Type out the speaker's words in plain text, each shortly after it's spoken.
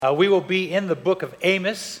We will be in the book of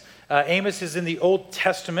Amos. Amos is in the Old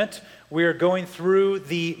Testament. We are going through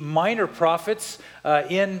the minor prophets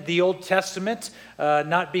in the Old Testament,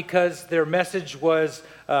 not because their message was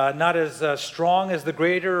not as strong as the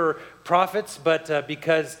greater prophets, but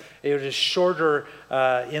because it is shorter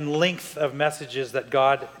in length of messages that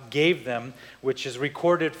God gave them, which is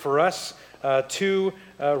recorded for us to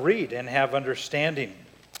read and have understanding.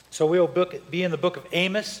 So we will be in the book of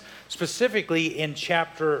Amos, specifically in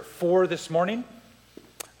chapter 4 this morning.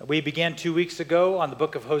 We began 2 weeks ago on the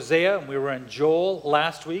book of Hosea, and we were in Joel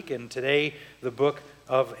last week, and today the book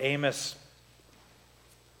of Amos.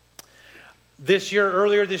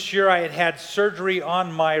 Earlier this year, I had surgery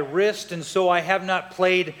on my wrist, and so I have not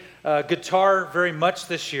played guitar very much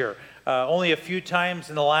this year. Only a few times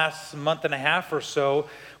in the last month and a half or so,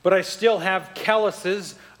 but I still have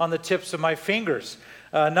calluses on the tips of my fingers.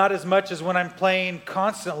 Not as much as when I'm playing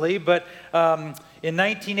constantly, but in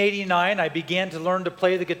 1989, I began to learn to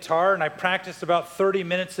play the guitar, and I practiced about 30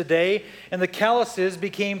 minutes a day, and the calluses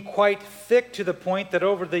became quite thick to the point that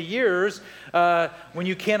over the years, when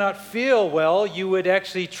you cannot feel well, you would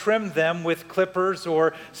actually trim them with clippers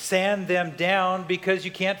or sand them down because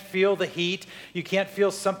you can't feel the heat, you can't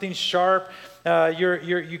feel something sharp,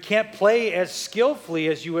 you can't play as skillfully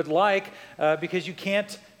as you would like because you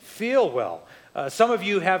can't feel well. Some of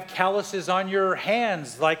you have calluses on your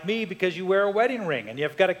hands, like me, because you wear a wedding ring, and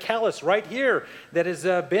you've got a callus right here that has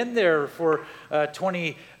been there for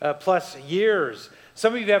 20 plus years.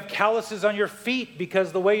 Some of you have calluses on your feet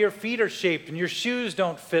because the way your feet are shaped and your shoes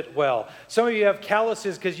don't fit well. Some of you have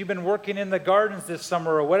calluses because you've been working in the gardens this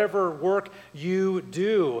summer or whatever work you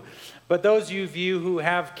do. But those of you who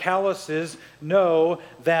have calluses know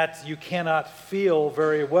that you cannot feel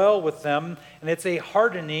very well with them, and it's a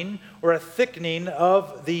hardening or a thickening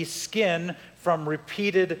of the skin from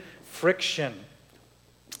repeated friction.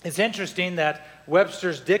 It's interesting that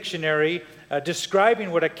Webster's dictionary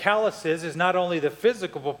describing what a callus is not only the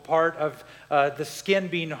physical part of the skin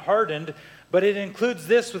being hardened, but it includes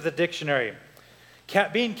this with the dictionary.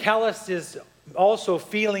 Being calloused is also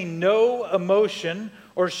feeling no emotion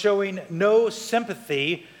or showing no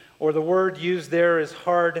sympathy, or the word used there is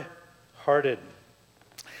hard-hearted.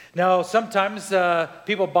 Now, sometimes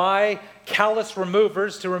people buy callus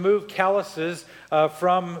removers to remove calluses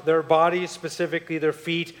from their bodies, specifically their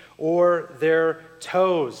feet or their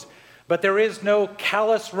toes. But there is no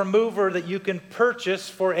callus remover that you can purchase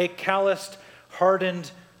for a calloused,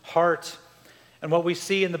 hardened heart. And what we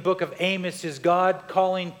see in the book of Amos is God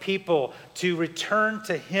calling people to return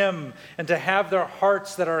to Him and to have their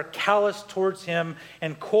hearts that are calloused towards Him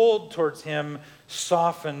and cold towards Him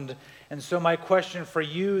softened. And so my question for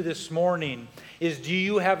you this morning is, do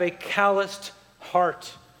you have a calloused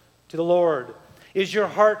heart to the Lord? Is your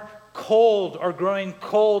heart cold or growing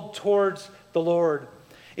cold towards the Lord?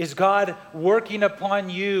 Is God working upon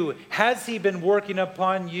you? Has He been working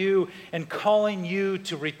upon you and calling you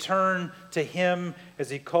to return to Him as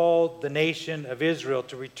He called the nation of Israel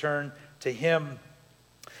to return to Him?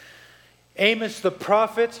 Amos the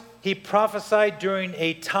prophet, he prophesied during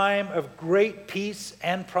a time of great peace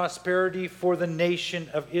and prosperity for the nation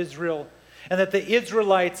of Israel. And that the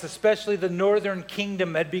Israelites, especially the northern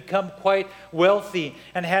kingdom, had become quite wealthy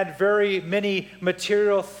and had very many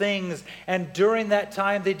material things. And during that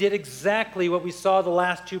time, they did exactly what we saw the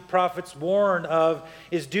last two prophets warn of,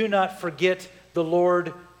 is do not forget the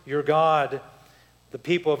Lord your God. The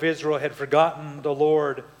people of Israel had forgotten the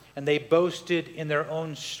Lord, and they boasted in their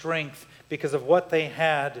own strength because of what they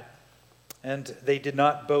had, and they did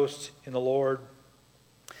not boast in the Lord.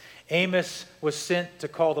 Amos was sent to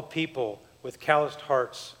call the people with calloused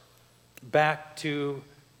hearts back to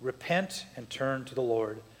repent and turn to the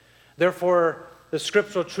Lord. Therefore, the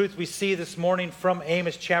scriptural truth we see this morning from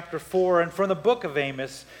Amos chapter 4 and from the book of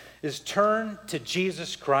Amos is turn to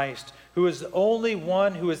Jesus Christ, who is the only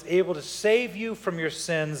one who is able to save you from your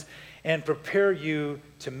sins and prepare you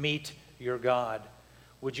to meet your God.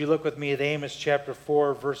 Would you look with me at Amos chapter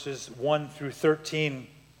 4, verses 1 through 13?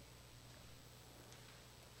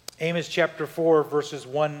 Amos chapter 4, verses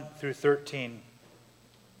 1 through 13.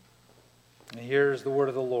 And here's the word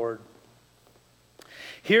of the Lord.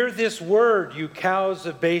 Hear this word, you cows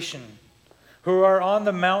of Bashan, who are on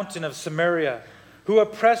the mountain of Samaria, who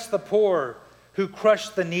oppress the poor, who crush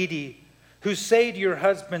the needy, who say to your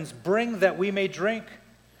husbands, bring that we may drink.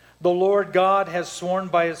 The Lord God has sworn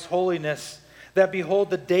by His holiness that,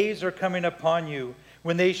 behold, the days are coming upon you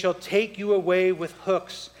when they shall take you away with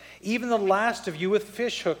hooks, even the last of you with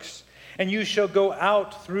fish hooks, and you shall go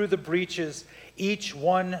out through the breaches, each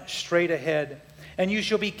one straight ahead, and you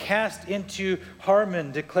shall be cast into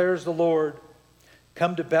Harmon, declares the Lord.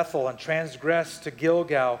 Come to Bethel and transgress to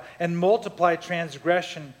Gilgal and multiply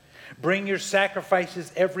transgression. Bring your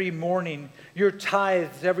sacrifices every morning, your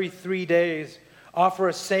tithes every 3 days. Offer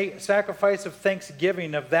a sacrifice of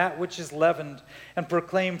thanksgiving of that which is leavened, and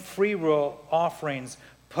proclaim freewill offerings.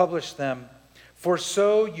 Publish them. For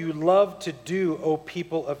so you love to do, O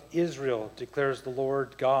people of Israel, declares the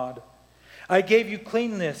Lord God. I gave you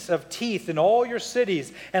cleanness of teeth in all your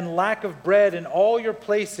cities, and lack of bread in all your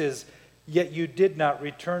places, yet you did not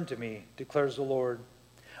return to me, declares the Lord.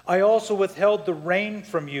 I also withheld the rain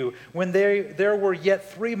from you when there were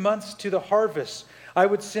yet 3 months to the harvest. I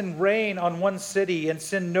would send rain on one city and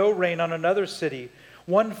send no rain on another city.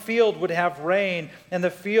 One field would have rain, and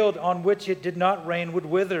the field on which it did not rain would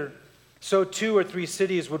wither. So 2 or 3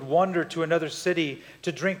 cities would wander to another city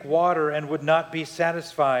to drink water and would not be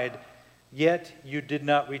satisfied. Yet you did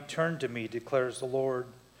not return to me, declares the Lord.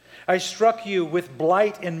 I struck you with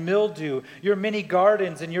blight and mildew, your many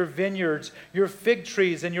gardens and your vineyards, your fig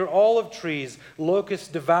trees and your olive trees, locusts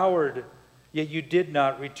devoured. Yet you did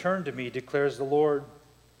not return to me, declares the Lord.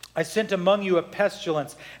 I sent among you a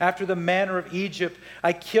pestilence after the manner of Egypt.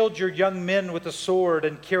 I killed your young men with a sword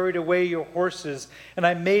and carried away your horses, and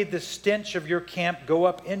I made the stench of your camp go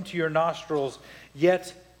up into your nostrils.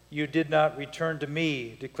 Yet you did not return to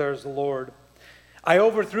me, declares the Lord. I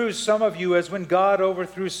overthrew some of you as when God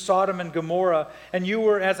overthrew Sodom and Gomorrah, and you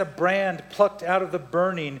were as a brand plucked out of the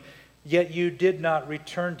burning, yet you did not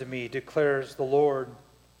return to me, declares the Lord.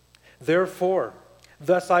 Therefore,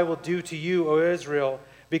 thus I will do to you, O Israel,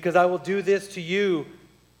 because I will do this to you.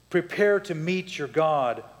 Prepare to meet your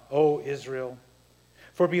God, O Israel.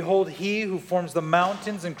 For behold, he who forms the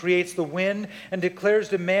mountains and creates the wind and declares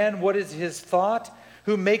to man what is his thought,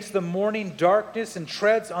 who makes the morning darkness and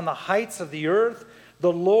treads on the heights of the earth,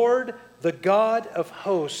 the Lord, the God of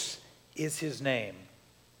hosts, is his name.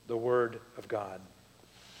 The word of God.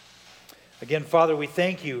 Again, Father, we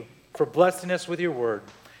thank you for blessing us with your word.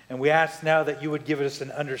 And we ask now that you would give us an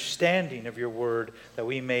understanding of your word, that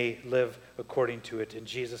we may live according to it. In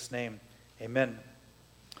Jesus' name, amen.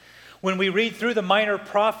 When we read through the minor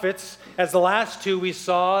prophets, as the last two we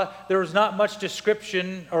saw, there was not much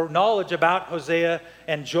description or knowledge about Hosea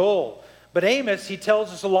and Joel. But Amos, he tells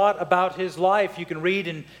us a lot about his life. You can read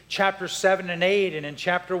in chapter 7 and 8, and in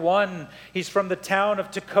chapter 1, he's from the town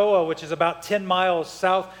of Tekoa, which is about 10 miles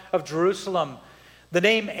south of Jerusalem. The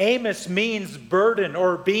name Amos means burden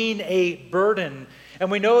or being a burden. And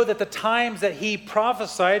we know that the times that he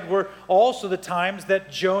prophesied were also the times that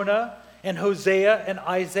Jonah and Hosea and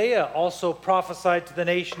Isaiah also prophesied to the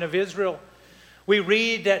nation of Israel. We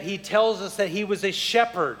read that he tells us that he was a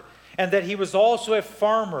shepherd and that he was also a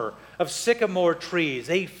farmer of sycamore trees,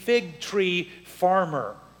 a fig tree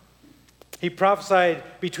farmer. He prophesied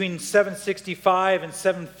between 765 and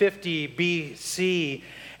 750 BC.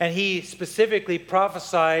 And he specifically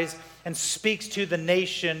prophesies and speaks to the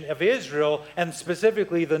nation of Israel, and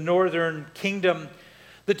specifically the northern kingdom.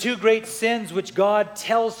 The two great sins which God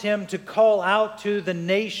tells him to call out to the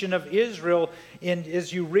nation of Israel,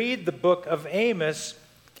 as you read the book of Amos,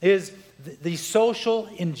 is the social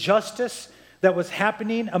injustice that was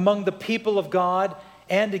happening among the people of God,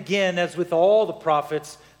 and again, as with all the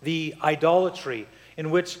prophets, the idolatry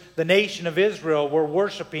in which the nation of Israel were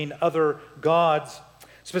worshiping other gods.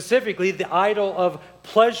 Specifically, the idol of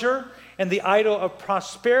pleasure and the idol of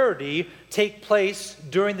prosperity take place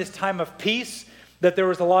during this time of peace, that there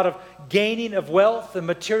was a lot of gaining of wealth and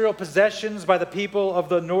material possessions by the people of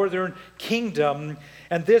the northern kingdom.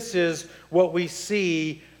 And this is what we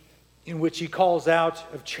see in which he calls out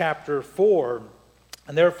of chapter 4.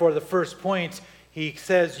 And therefore, the first point, he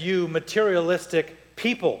says, you materialistic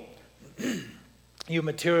people. You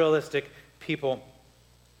materialistic people.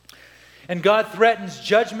 And God threatens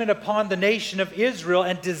judgment upon the nation of Israel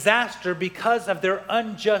and disaster because of their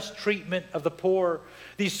unjust treatment of the poor.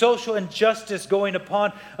 The social injustice going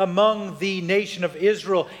upon among the nation of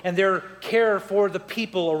Israel and their care for the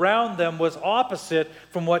people around them was opposite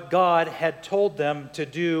from what God had told them to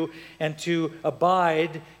do and to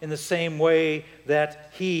abide in the same way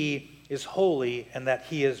that He is holy and that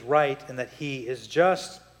He is right and that He is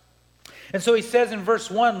just. And so he says in verse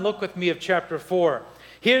 1, look with me of chapter 4,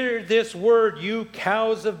 hear this word, you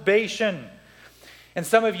cows of Bashan. And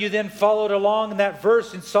some of you then followed along in that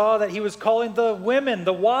verse and saw that he was calling the women,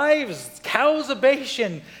 the wives, cows of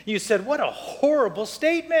Bashan. You said, what a horrible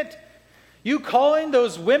statement. You calling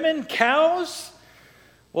those women cows?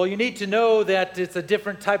 Well, you need to know that it's a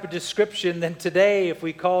different type of description than today. If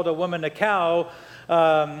we called a woman a cow,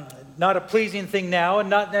 not a pleasing thing now and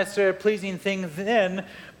not necessarily a pleasing thing then.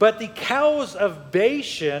 But the cows of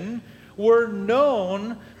Bashan were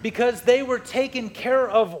known because they were taken care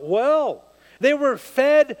of well. They were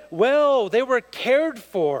fed well. They were cared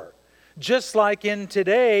for. Just like in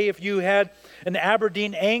today, if you had an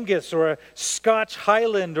Aberdeen Angus or a Scotch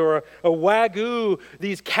Highland or a Wagyu,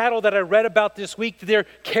 these cattle that I read about this week, they're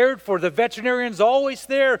cared for. The veterinarian's always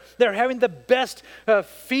there. They're having the best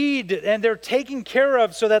feed, and they're taken care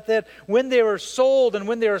of so that when they are sold and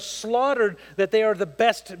when they are slaughtered, that they are the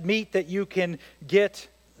best meat that you can get.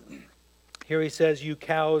 Here he says, you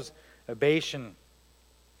cows a Bashan.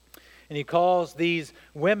 And he calls these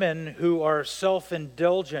women who are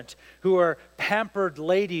self-indulgent, who are pampered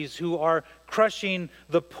ladies, who are crushing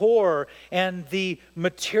the poor, and the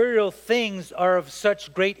material things are of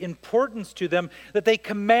such great importance to them that they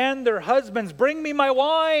command their husbands, bring me my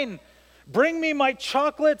wine, bring me my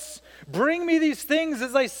chocolates, bring me these things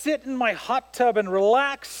as I sit in my hot tub and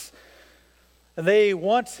relax. And they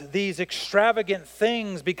want these extravagant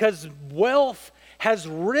things because wealth has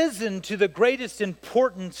risen to the greatest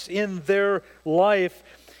importance in their life.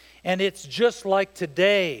 And it's just like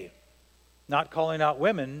today, not calling out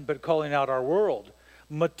women, but calling out our world.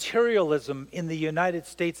 Materialism in the United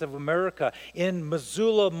States of America, in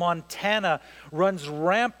Missoula, Montana, runs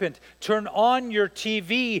rampant. Turn on your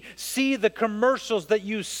TV, see the commercials that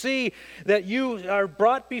you see, that you are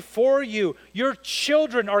brought before you. Your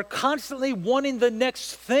children are constantly wanting the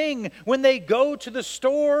next thing when they go to the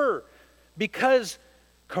store, because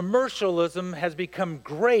commercialism has become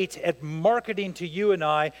great at marketing to you and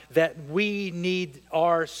I that we need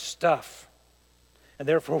our stuff. And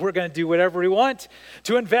therefore, we're going to do whatever we want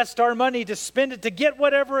to invest our money, to spend it, to get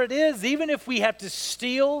whatever it is, even if we have to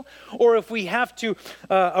steal or if we have to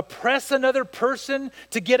oppress another person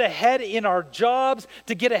to get ahead in our jobs,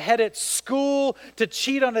 to get ahead at school, to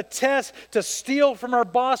cheat on a test, to steal from our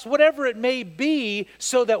boss, whatever it may be,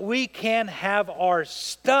 so that we can have our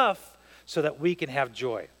stuff, so that we can have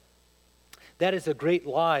joy. That is a great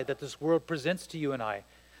lie that this world presents to you and I.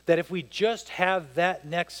 That if we just have that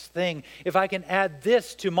next thing, if I can add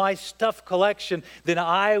this to my stuff collection, then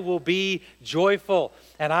I will be joyful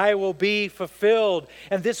and I will be fulfilled.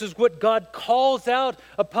 And this is what God calls out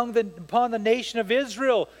upon the nation of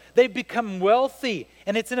Israel. They've become wealthy,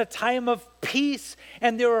 and it's in a time of peace,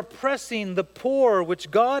 and they're oppressing the poor, which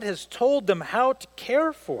God has told them how to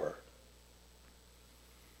care for.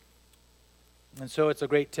 And so it's a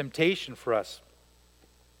great temptation for us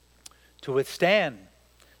to withstand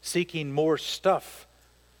seeking more stuff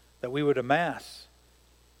that we would amass.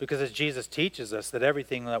 Because as Jesus teaches us that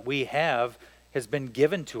everything that we have has been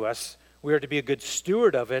given to us, we are to be a good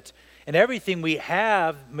steward of it. And everything we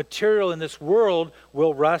have, material in this world,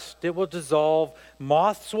 will rust, it will dissolve,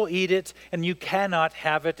 moths will eat it, and you cannot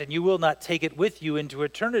have it, and you will not take it with you into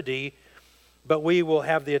eternity. But we will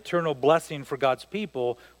have the eternal blessing for God's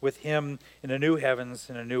people with Him in a new heavens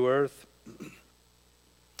and a new earth.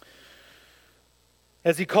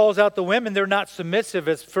 As he calls out the women, they're not submissive,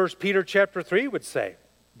 as 1 Peter chapter 3 would say.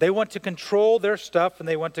 They want to control their stuff, and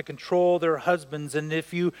they want to control their husbands. And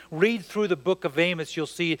if you read through the book of Amos, you'll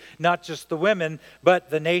see not just the women, but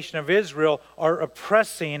the nation of Israel are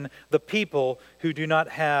oppressing the people who do not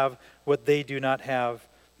have what they do not have.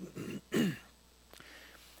 And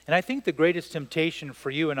I think the greatest temptation for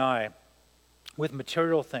you and I with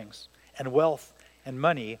material things and wealth and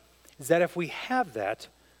money is that if we have that,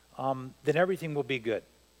 then everything will be good.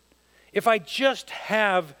 If I just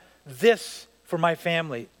have this for my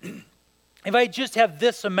family, if I just have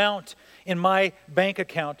this amount in my bank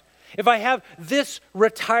account, if I have this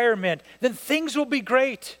retirement, then things will be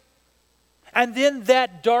great. And then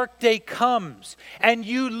that dark day comes and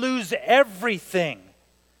you lose everything.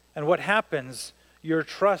 And what happens? Your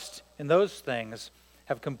trust in those things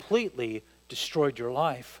have completely destroyed your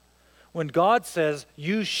life. When God says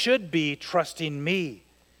you should be trusting me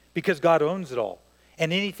because God owns it all.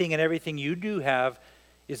 And anything and everything you do have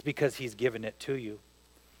is because He's given it to you.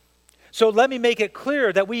 So let me make it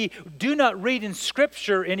clear that we do not read in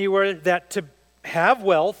Scripture anywhere that to have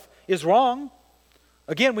wealth is wrong.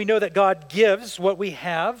 Again, we know that God gives what we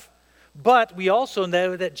have. But we also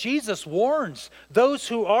know that Jesus warns those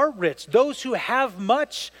who are rich, those who have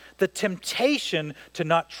much, the temptation to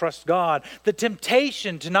not trust God, the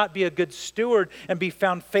temptation to not be a good steward and be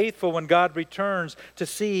found faithful when God returns to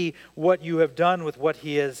see what you have done with what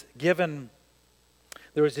He has given.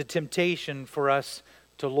 There is a temptation for us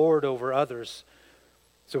to lord over others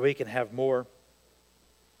so we can have more.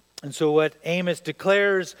 And so what Amos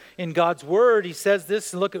declares in God's word, he says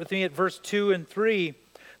this, and look with me at verse 2 and 3.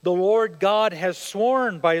 The Lord God has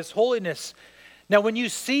sworn by His holiness. Now, when you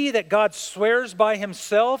see that God swears by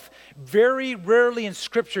himself, very rarely in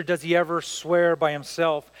Scripture does he ever swear by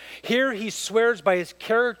himself. Here he swears by his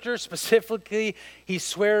character, specifically, he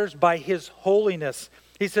swears by his holiness.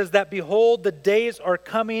 He says that, behold, the days are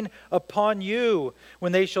coming upon you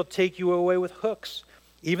when they shall take you away with hooks,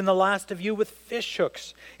 even the last of you with fish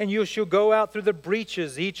hooks. And you shall go out through the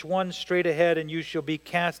breaches, each one straight ahead, and you shall be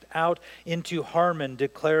cast out into Harmon,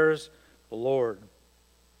 declares the Lord.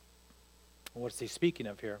 What's he speaking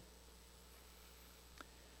of here?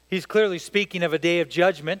 He's clearly speaking of a day of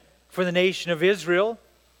judgment for the nation of Israel.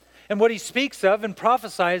 And what he speaks of and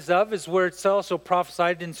prophesies of is where it's also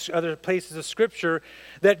prophesied in other places of Scripture,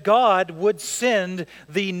 that God would send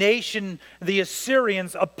the nation, the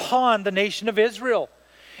Assyrians, upon the nation of Israel.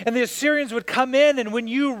 And the Assyrians would come in, and when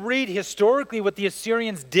you read historically what the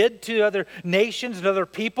Assyrians did to other nations and other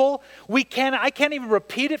people, I can't even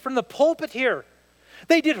repeat it from the pulpit here.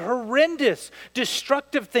 They did horrendous,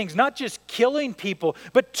 destructive things, not just killing people,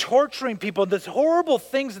 but torturing people, the horrible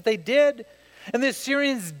things that they did. And the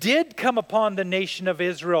Assyrians did come upon the nation of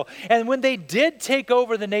Israel. And when they did take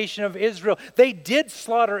over the nation of Israel, they did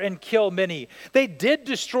slaughter and kill many. They did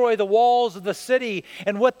destroy the walls of the city.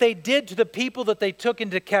 And what they did to the people that they took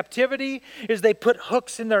into captivity is they put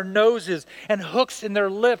hooks in their noses and hooks in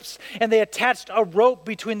their lips. And they attached a rope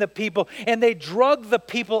between the people. And they dragged the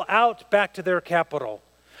people out back to their capital.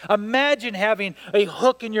 Imagine having a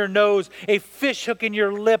hook in your nose, a fish hook in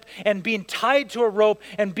your lip, and being tied to a rope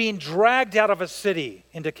and being dragged out of a city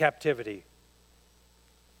into captivity.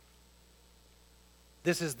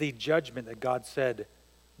 This is the judgment that God said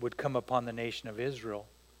would come upon the nation of Israel.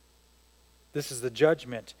 This is the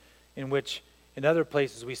judgment in which, in other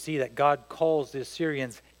places, we see that God calls the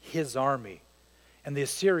Assyrians his army. And the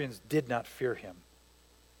Assyrians did not fear him.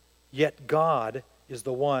 Yet God is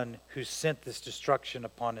the one who sent this destruction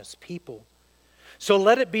upon his people. So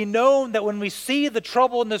let it be known that when we see the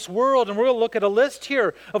trouble in this world, and we're going to look at a list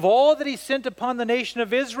here of all that he sent upon the nation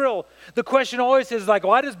of Israel, the question always is like,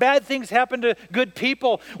 why does bad things happen to good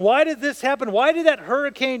people? Why did this happen? Why did that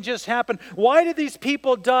hurricane just happen? Why did these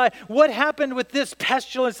people die? What happened with this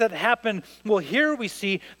pestilence that happened? Well, here we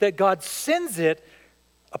see that God sends it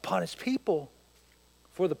upon his people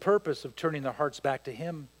for the purpose of turning their hearts back to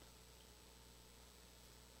him.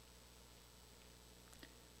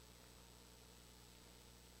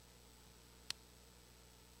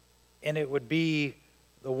 And it would be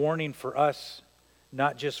the warning for us,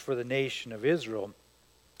 not just for the nation of Israel,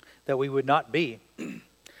 that we would not be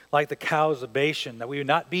like the cows of Bashan, that we would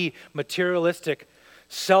not be materialistic,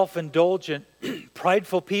 self-indulgent,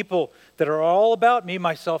 prideful people that are all about me,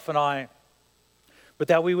 myself, and I, but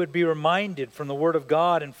that we would be reminded from the Word of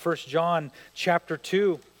God in 1 John chapter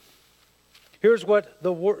 2. Here's what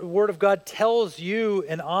the Word of God tells you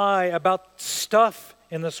and I about stuff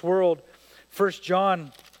in this world. 1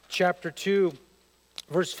 John chapter 2,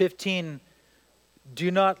 verse 15,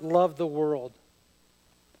 do not love the world.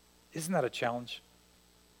 Isn't that a challenge?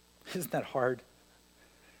 Isn't that hard?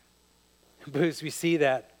 Because we see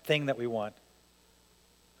that thing that we want.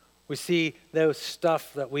 We see those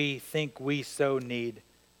stuff that we think we so need.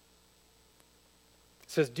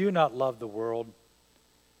 It says, do not love the world.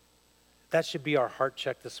 That should be our heart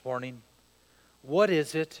check this morning. What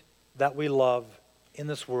is it that we love in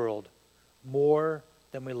this world more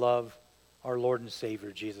than we love our Lord and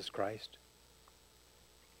Savior, Jesus Christ?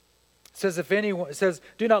 It says,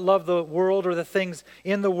 do not love the world or the things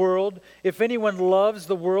in the world. If anyone loves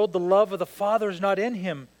the world, the love of the Father is not in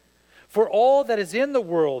him. For all that is in the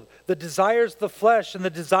world, the desires of the flesh and the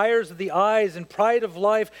desires of the eyes and pride of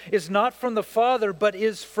life is not from the Father, but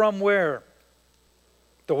is from where?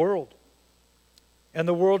 The world. And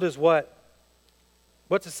the world is what?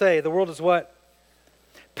 What's it say? The world is what?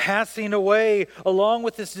 Passing away along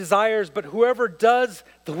with its desires, but whoever does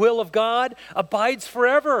the will of God abides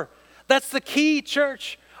forever. That's the key,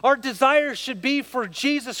 church. Our desires should be for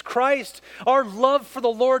Jesus Christ, our love for the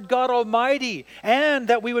Lord God Almighty, and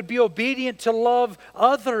that we would be obedient to love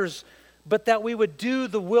others, but that we would do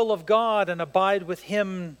the will of God and abide with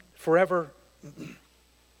him forever.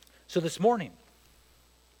 So this morning,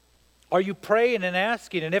 are you praying and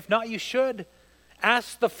asking? And if not, you should.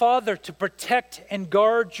 Ask the Father to protect and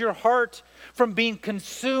guard your heart from being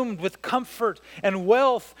consumed with comfort and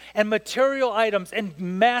wealth and material items and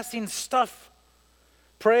massing stuff.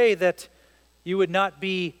 Pray that you would not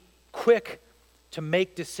be quick to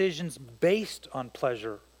make decisions based on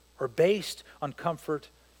pleasure or based on comfort.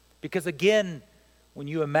 Because again, when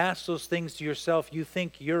you amass those things to yourself, you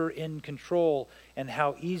think you're in control and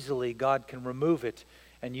how easily God can remove it,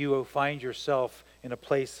 and you will find yourself in a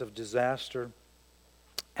place of disaster.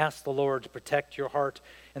 Ask the Lord to protect your heart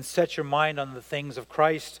and set your mind on the things of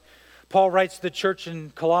Christ. Paul writes to the church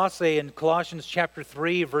in Colossae in Colossians chapter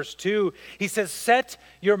 3, verse 2. He says, set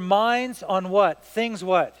your minds on what? Things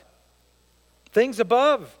what? Things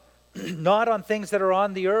above, not on things that are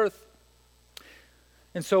on the earth.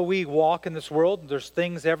 And so we walk in this world. There's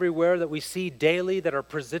things everywhere that we see daily that are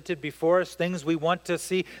presented before us, things we want to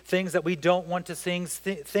see, things that we don't want to see,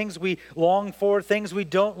 things we long for, things we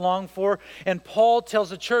don't long for. And Paul tells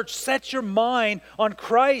the church, set your mind on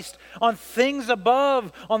Christ, on things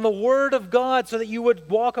above, on the Word of God, so that you would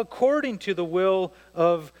walk according to the will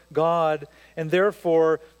of God. And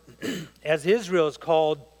therefore, as Israel is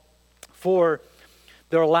called for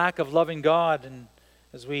their lack of loving God, and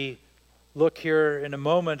as we look here in a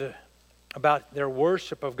moment about their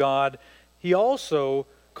worship of God, he also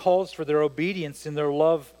calls for their obedience in their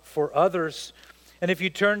love for others. And if you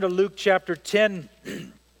turn to Luke chapter 10,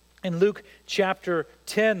 in Luke chapter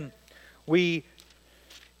 10, we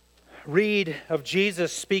read of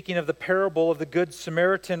Jesus speaking of the parable of the Good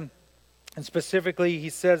Samaritan. And specifically, he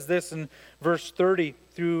says this in verse 30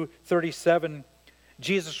 through 37.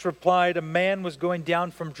 Jesus replied, a man was going down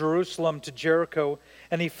from Jerusalem to Jericho,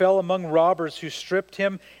 and he fell among robbers who stripped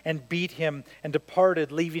him and beat him and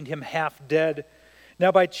departed, leaving him half dead.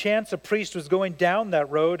 Now by chance a priest was going down that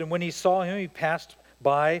road, and when he saw him, he passed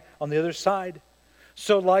by on the other side.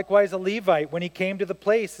 So likewise a Levite, when he came to the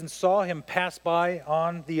place and saw him, passed by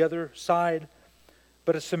on the other side.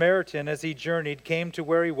 But a Samaritan, as he journeyed, came to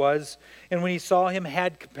where he was, and when he saw him,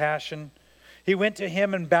 had compassion. He went to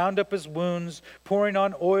him and bound up his wounds, pouring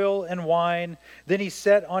on oil and wine. Then he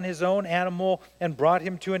set on his own animal and brought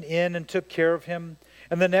him to an inn and took care of him.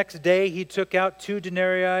 And the next day he took out 2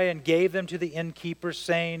 denarii and gave them to the innkeeper,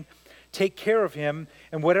 saying, take care of him,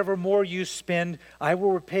 and whatever more you spend, I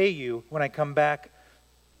will repay you when I come back.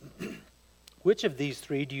 Which of these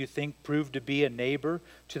 3 do you think proved to be a neighbor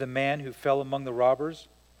to the man who fell among the robbers?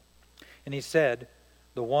 And he said,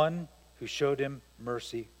 the one who showed him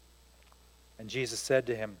mercy. And Jesus said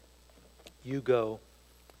to him, you go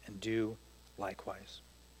and do likewise.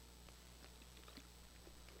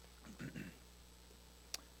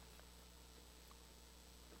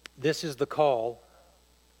 This is the call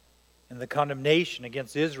and the condemnation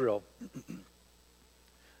against Israel,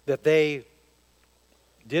 that they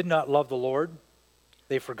did not love the Lord,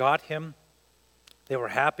 they forgot Him, they were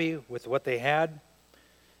happy with what they had,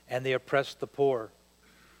 and they oppressed the poor.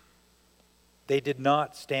 They did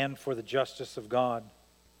not stand for the justice of God.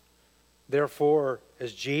 Therefore,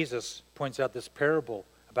 as Jesus points out this parable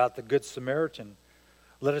about the Good Samaritan,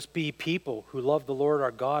 let us be people who love the Lord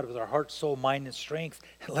our God with our heart, soul, mind, and strength.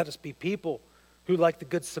 And let us be people who, like the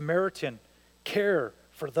Good Samaritan, care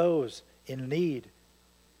for those in need,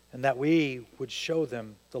 and that we would show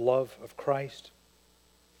them the love of Christ.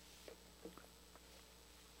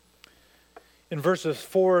 In verses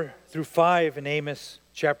 4 through 5 in Amos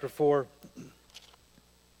chapter 4,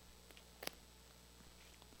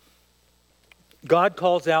 God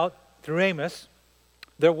calls out through Amos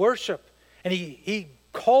their worship. And he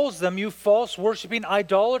calls them, you false worshiping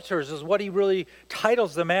idolaters, is what he really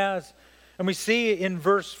titles them as. And we see in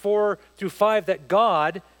verse 4 through 5 that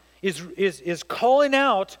God is calling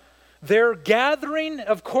out their gathering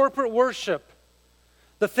of corporate worship.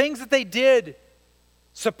 The things that they did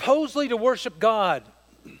supposedly to worship God.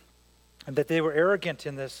 And that they were arrogant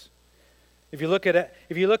in this. If you look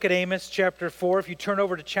at Amos chapter 4, if you turn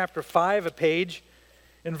over to chapter 5 a page,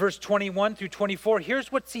 in verse 21 through 24,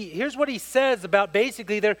 here's what he says about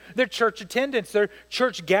basically their church attendance, their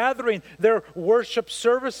church gathering, their worship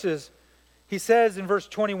services. He says in verse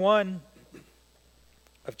 21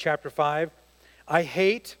 of chapter 5,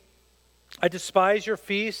 I despise your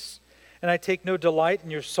feasts, and I take no delight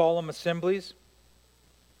in your solemn assemblies.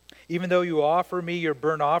 Even though you offer me your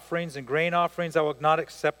burnt offerings and grain offerings, I will not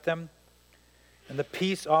accept them. And the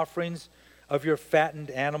peace offerings of your fattened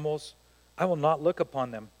animals, I will not look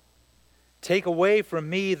upon them. Take away from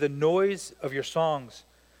me the noise of your songs.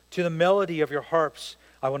 To the melody of your harps,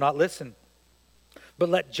 I will not listen. But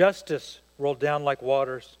let justice roll down like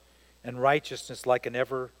waters, and righteousness like an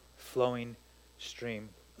ever-flowing stream.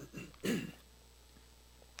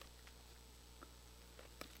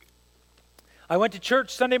 I went to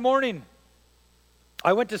church Sunday morning.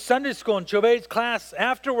 I went to Sunday school in Chobei's class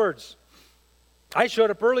afterwards. I showed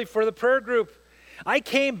up early for the prayer group. I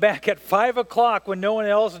came back at 5 o'clock when no one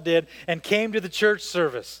else did and came to the church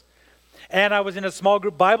service. And I was in a small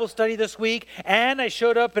group Bible study this week, and I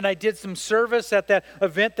showed up and I did some service at that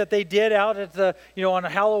event that they did out at the, on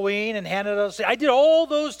Halloween and handed out. I did all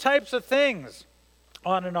those types of things,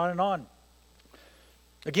 on and on and on.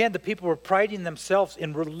 Again, the people were priding themselves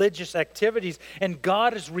in religious activities, and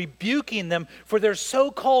God is rebuking them for their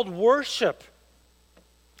so-called worship.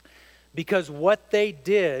 Because what they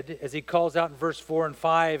did, as he calls out in verse 4 and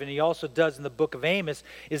 5, and he also does in the book of Amos,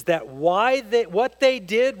 is that what they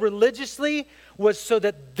did religiously was so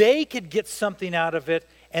that they could get something out of it,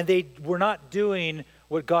 and they were not doing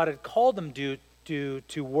what God had called them to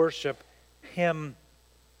worship him.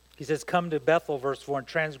 He says, come to Bethel, verse 4, and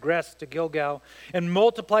transgress to Gilgal, and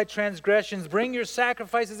multiply transgressions. Bring your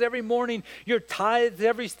sacrifices every morning, your tithes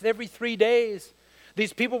every 3 days.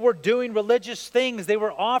 These people were doing religious things. They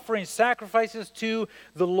were offering sacrifices to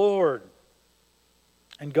the Lord.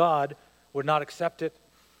 And God would not accept it.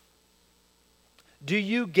 Do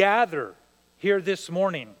you gather here this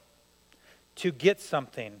morning to get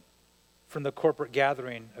something from the corporate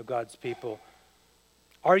gathering of God's people?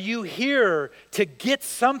 Are you here to get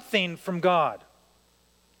something from God?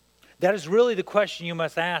 That is really the question you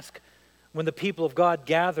must ask when the people of God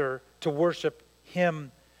gather to worship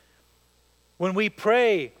him. When we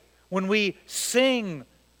pray, when we sing,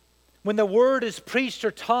 when the word is preached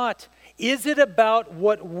or taught, is it about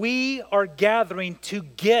what we are gathering to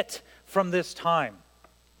get from this time?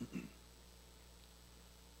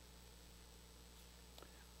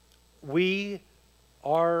 We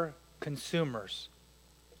are consumers,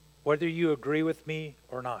 whether you agree with me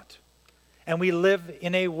or not. And we live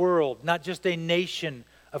in a world, not just a nation,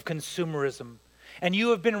 of consumerism. And you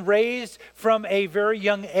have been raised from a very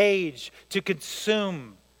young age to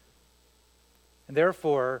consume. And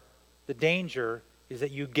therefore, the danger is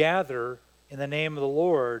that you gather in the name of the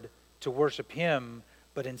Lord to worship him,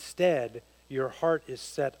 but instead your heart is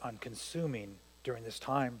set on consuming during this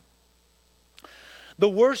time. The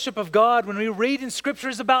worship of God, when we read in Scripture,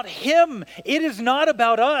 is about him. It is not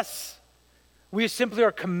about us. We simply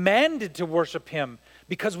are commanded to worship him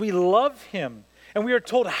because we love him. And we are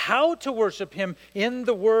told how to worship him in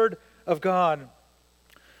the Word of God.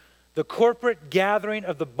 The corporate gathering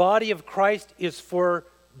of the body of Christ is for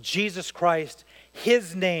Jesus Christ,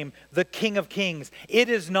 his name, the King of Kings. It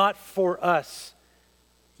is not for us.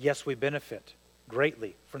 Yes, we benefit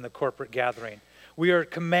greatly from the corporate gathering. We are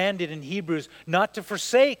commanded in Hebrews not to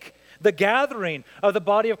forsake the gathering of the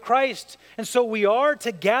body of Christ. And so we are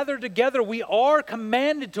to gather together. We are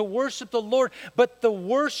commanded to worship the Lord. But the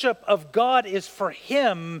worship of God is for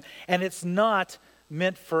him, and it's not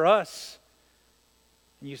meant for us.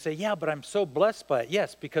 And you say, yeah, but I'm so blessed by it.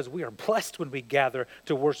 Yes, because we are blessed when we gather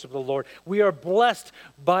to worship the Lord. We are blessed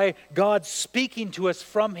by God speaking to us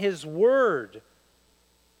from his word.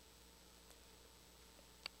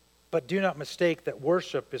 But do not mistake that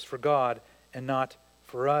worship is for God and not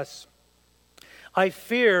for us. I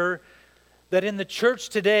fear that in the church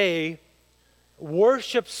today,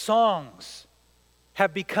 worship songs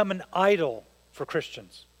have become an idol for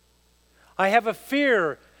Christians. I have a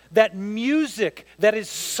fear that music that is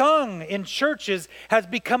sung in churches has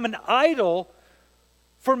become an idol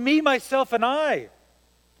for me, myself, and I.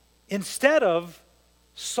 Instead of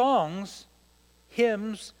songs,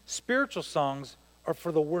 hymns, spiritual songs are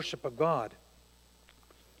for the worship of God.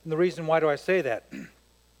 And the reason why do I say that?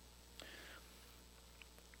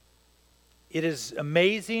 It is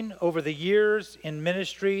amazing over the years in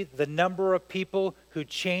ministry, the number of people who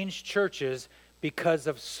change churches because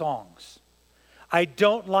of songs. I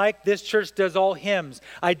don't like this church does all hymns.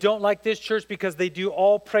 I don't like this church because they do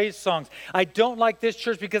all praise songs. I don't like this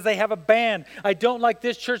church because they have a band. I don't like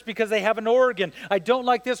this church because they have an organ. I don't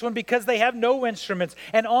like this one because they have no instruments.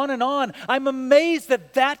 And on and on. I'm amazed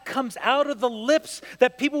that that comes out of the lips,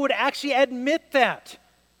 that people would actually admit that.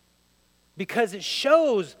 Because it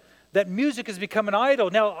shows that music has become an idol.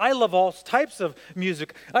 Now, I love all types of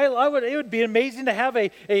music. It would be amazing to have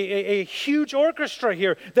a huge orchestra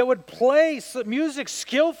here that would play music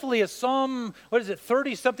skillfully, as Psalm,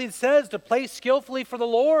 30-something says, to play skillfully for the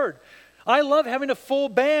Lord. I love having a full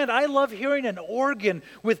band. I love hearing an organ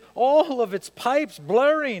with all of its pipes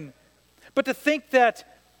blaring. But to think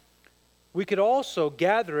that we could also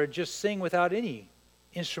gather and just sing without any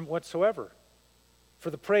instrument whatsoever for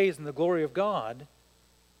the praise and the glory of God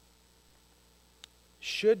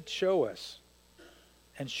should show us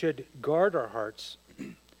and should guard our hearts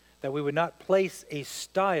that we would not place a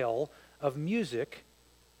style of music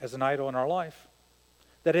as an idol in our life.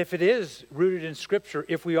 That if it is rooted in Scripture,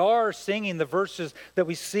 if we are singing the verses that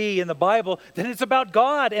we see in the Bible, then it's about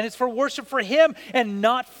God and it's for worship for him and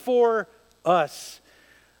not for us.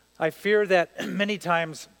 I fear that many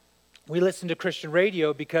times we listen to Christian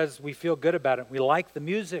radio because we feel good about it. We like the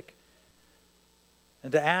music.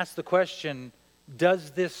 And to ask the question,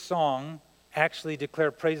 does this song actually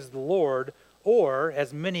declare praise of the Lord? Or,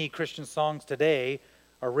 as many Christian songs today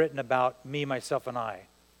are written about me, myself, and I.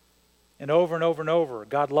 And over and over and over,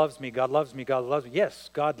 God loves me, God loves me, God loves me. Yes,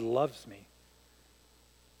 God loves me.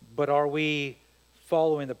 But are we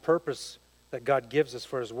following the purpose that God gives us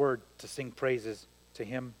for His Word to sing praises to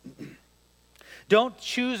Him? Don't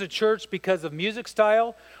choose a church because of music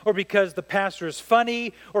style, or because the pastor is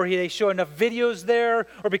funny, or they show enough videos there,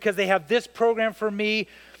 or because they have this program for me.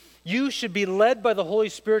 You should be led by the Holy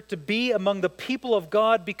Spirit to be among the people of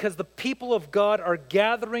God, because the people of God are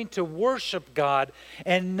gathering to worship God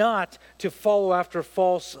and not to follow after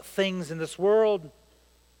false things in this world.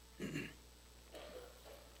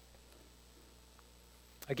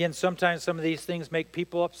 Again, sometimes some of these things make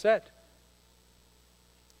people upset.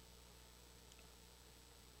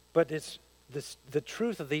 But it's the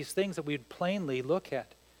truth of these things that we'd plainly look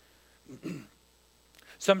at.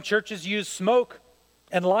 Some churches use smoke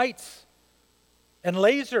and lights and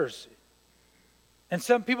lasers. And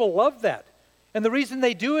some people love that. And the reason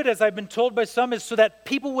they do it, as I've been told by some, is so that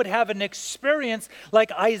people would have an experience like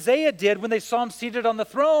Isaiah did when they saw him seated on the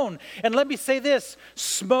throne. And let me say this,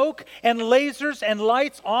 smoke and lasers and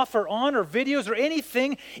lights off or on, or videos or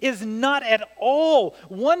anything, is not at all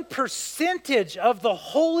one percentage of the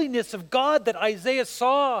holiness of God that Isaiah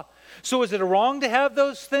saw. So is it wrong to have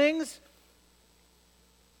those things?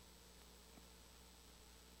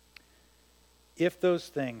 If those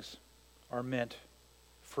things are meant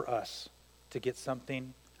for us to get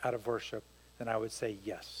something out of worship, then I would say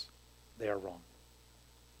yes, they are wrong.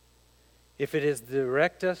 If it is to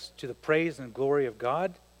direct us to the praise and glory of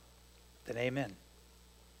God, then amen.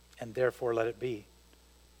 And therefore let it be.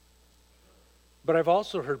 But I've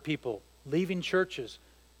also heard people leaving churches,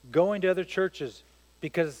 going to other churches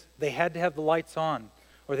because they had to have the lights on,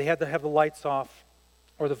 or they had to have the lights off,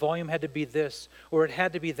 or the volume had to be this, or it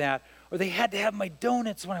had to be that, or they had to have my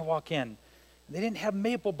donuts when I walk in. They didn't have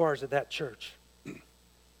maple bars at that church.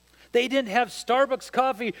 They didn't have Starbucks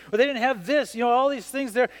coffee, or they didn't have this, all these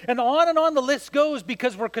things there. And on the list goes,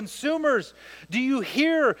 because we're consumers. Do you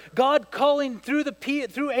hear God calling through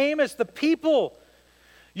Amos, the people?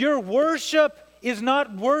 Your worship is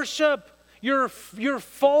not worship. Your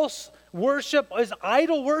false worship is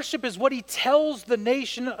idol worship, is what He tells the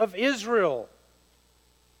nation of Israel.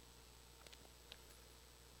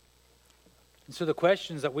 And so the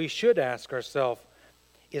questions that we should ask ourselves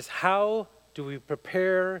is, how do we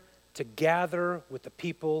prepare to gather with the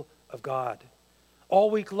people of God? All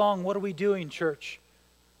week long, what are we doing, church?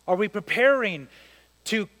 Are we preparing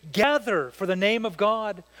to gather for the name of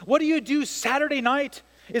God? What do you do Saturday night?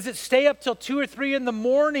 Is it stay up till 2 or 3 in the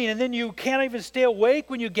morning and then you can't even stay awake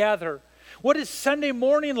when you gather? What is Sunday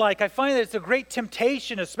morning like? I find that it's a great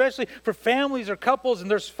temptation, especially for families or couples, and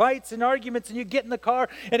there's fights and arguments, and you get in the car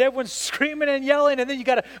and everyone's screaming and yelling, and then you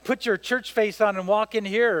got to put your church face on and walk in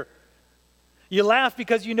here. You laugh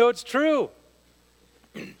because you know it's true.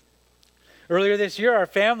 Earlier this year, our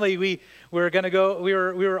family, we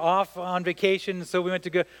were off on vacation, so we went to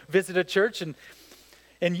go visit a church, and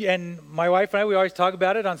my wife and I, we always talk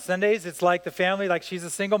about it on Sundays. It's like the family, like she's a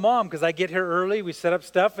single mom, because I get here early, we set up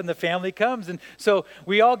stuff, and the family comes. And so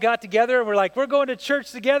we all got together, and we're like, we're going to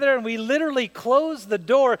church together, and we literally closed the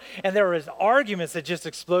door, and there was arguments that just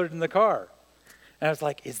exploded in the car. And I was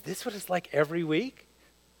like, is this what it's like every week?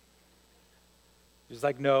 It was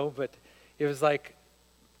like, no, but it was like,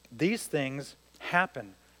 these things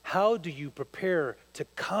happen. How do you prepare to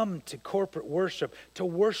come to corporate worship, to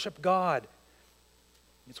worship God?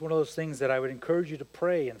 It's one of those things that I would encourage you to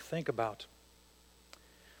pray and think about.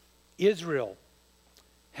 Israel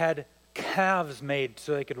had calves made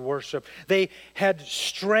so they could worship. They had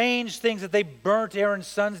strange things that they burnt, Aaron's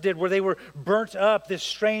sons did, where they were burnt up, this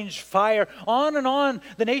strange fire. On and on,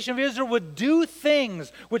 the nation of Israel would do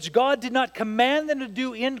things which God did not command them to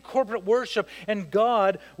do in corporate worship, and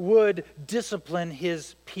God would discipline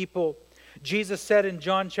His people. Jesus said in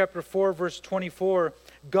John chapter 4, verse 24,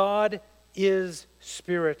 God is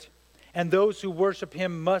spirit, and those who worship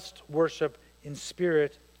Him must worship in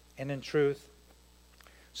spirit and in truth.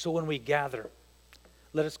 So when we gather,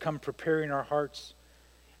 let us come preparing our hearts.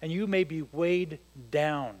 And you may be weighed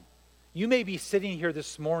down. You may be sitting here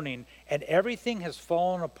this morning and everything has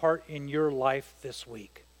fallen apart in your life this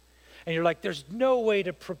week. And you're like, there's no way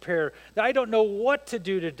to prepare. I don't know what to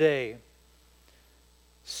do today.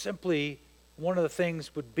 Simply, one of the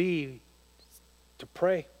things would be to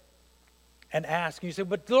pray and ask. And you say,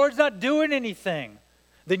 but the Lord's not doing anything.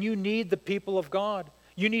 Then you need the people of God.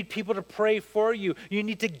 You need people to pray for you. You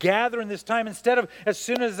need to gather in this time instead of as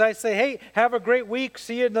soon as I say, hey, have a great week,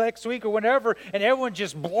 see you next week or whenever, and everyone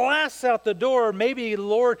just blasts out the door. Maybe the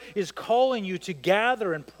Lord is calling you to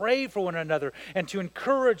gather and pray for one another and to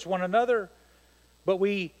encourage one another. But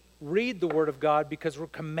we read the Word of God because we're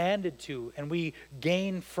commanded to, and we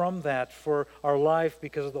gain from that for our life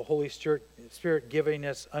because of the Holy Spirit giving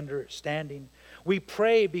us understanding. We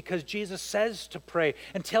pray because Jesus says to pray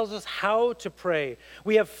and tells us how to pray.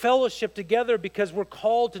 We have fellowship together because we're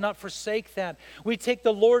called to not forsake that. We take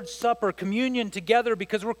the Lord's Supper, communion together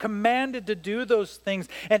because we're commanded to do those things.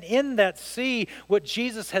 And in that, see what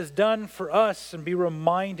Jesus has done for us and be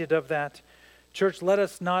reminded of that. Church, let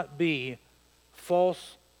us not be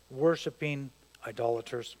false worshiping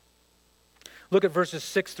idolaters. Look at verses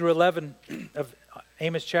 6 through 11 of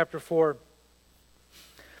Amos chapter 4.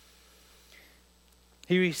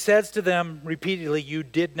 He says to them repeatedly, "You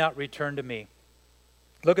did not return to me."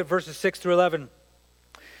 Look at verses 6 through 11.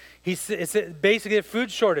 It's basically a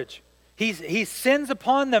food shortage. He sends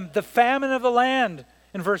upon them the famine of the land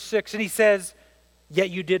in verse 6, and he says, "Yet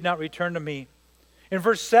you did not return to me." In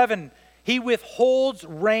verse 7, he withholds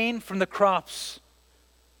rain from the crops.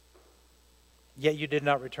 "Yet you did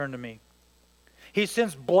not return to me." He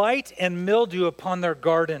sends blight and mildew upon their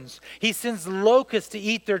gardens. He sends locusts to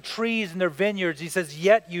eat their trees and their vineyards. He says,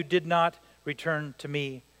 "Yet you did not return to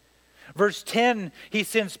me." Verse 10, he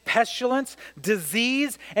sends pestilence,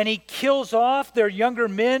 disease, and he kills off their younger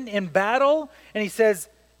men in battle. And he says,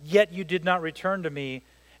 "Yet you did not return to me."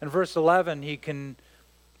 And verse 11, he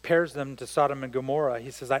compares them to Sodom and Gomorrah.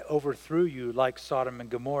 He says, "I overthrew you like Sodom and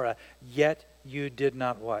Gomorrah, yet you did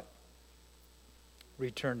not" what?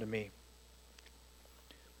 "Return to me."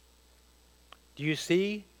 Do you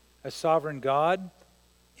see a sovereign God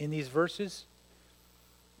in these verses?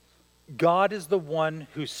 God is the one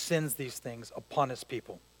who sends these things upon his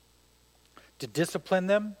people to discipline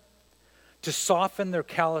them, to soften their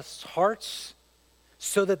calloused hearts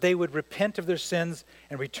so that they would repent of their sins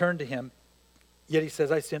and return to him. Yet he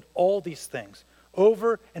says, "I sent all these things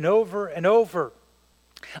over and over and over.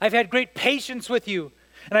 I've had great patience with you,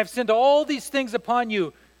 and I've sent all these things upon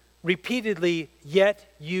you repeatedly,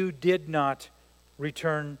 yet you did not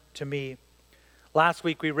return to me." Last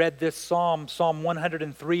week we read this psalm, Psalm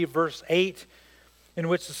 103, verse 8, in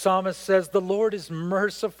which the psalmist says, "The Lord is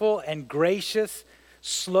merciful and gracious,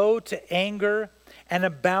 slow to anger, and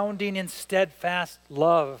abounding in steadfast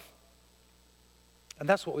love." And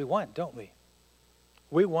that's what we want, don't we?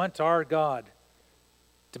 We want our God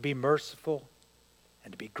to be merciful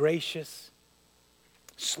and to be gracious,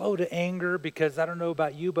 slow to anger, because I don't know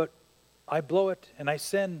about you, but I blow it and I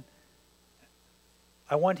sin.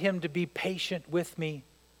 I want him to be patient with me.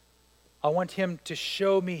 I want him to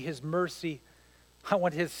show me his mercy. I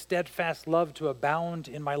want his steadfast love to abound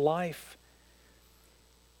in my life.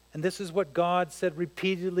 And this is what God said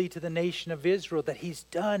repeatedly to the nation of Israel that he's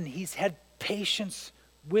done. He's had patience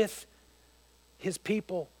with his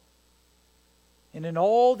people. And in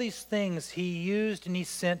all these things he used and he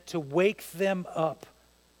sent to wake them up,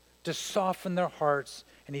 to soften their hearts.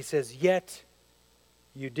 And he says, "Yet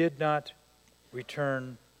you did not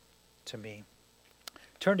return to me."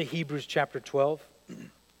 Turn to Hebrews chapter 12.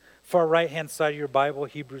 Far right-hand side of your Bible,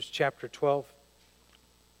 Hebrews chapter 12.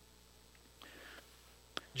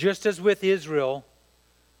 Just as with Israel,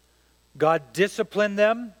 God disciplined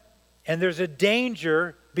them, and there's a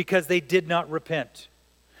danger because they did not repent.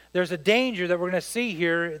 There's a danger that we're going to see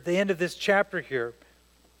here at the end of this chapter here.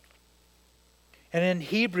 And in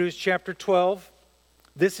Hebrews chapter 12,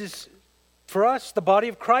 this is for us, the body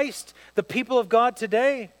of Christ, the people of God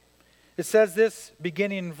today. It says this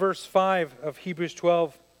beginning in verse 5 of Hebrews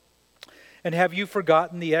 12. "And have you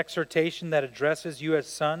forgotten the exhortation that addresses you as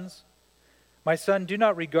sons? My son, do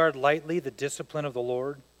not regard lightly the discipline of the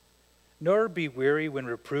Lord, nor be weary when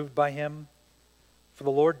reproved by him. For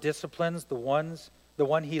the Lord disciplines the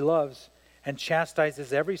one he loves, and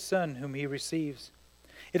chastises every son whom he receives.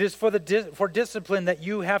 It is for discipline that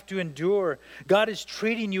you have to endure. God is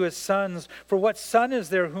treating you as sons. For what son is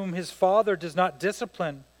there whom his father does not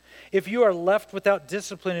discipline? If you are left without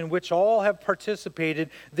discipline in which all have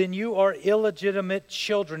participated, then you are illegitimate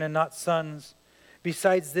children and not sons.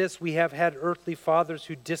 Besides this, we have had earthly fathers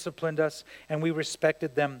who disciplined us, and we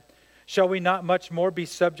respected them. Shall we not much more be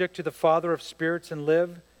subject to the Father of spirits and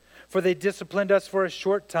live? For they disciplined us for a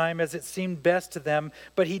short time as it seemed best to them,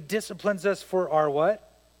 but he disciplines us for our" what?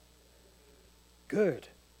 "Good,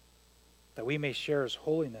 that we may share his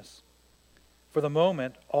holiness. For the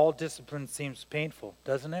moment, all discipline seems painful,"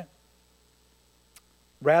 doesn't it?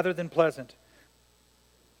 "Rather than pleasant.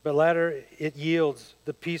 But later it yields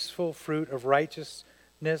the peaceful fruit of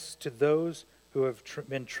righteousness to those who have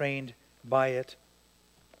been trained by it."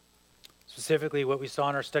 Specifically what we saw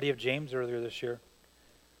in our study of James earlier this year.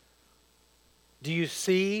 Do you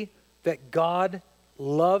see that God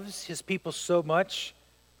loves his people so much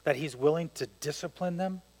that he's willing to discipline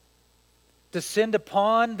them? Descend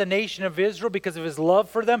upon the nation of Israel because of his love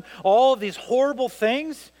for them? All of these horrible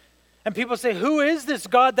things? And people say, who is this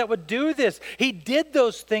God that would do this? He did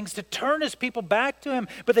those things to turn his people back to him,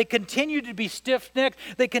 but they continue to be stiff-necked.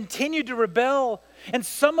 They continue to rebel. And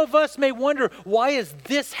some of us may wonder, why has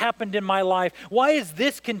this happened in my life? Why is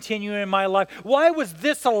this continuing in my life? Why was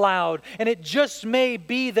this allowed? And it just may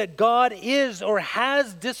be that God is or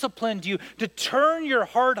has disciplined you to turn your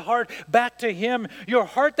hard heart back to him. Your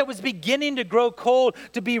heart that was beginning to grow cold,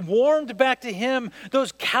 to be warmed back to him.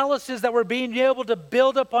 Those calluses that were being able to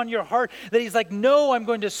build up on your heart, that he's like, no, I'm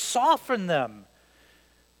going to soften them.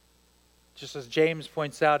 Just as James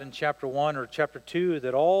points out in chapter 1 or chapter 2,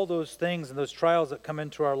 that all those things and those trials that come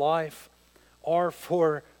into our life are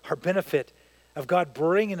for our benefit of God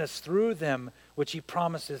bringing us through them, which he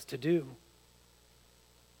promises to do.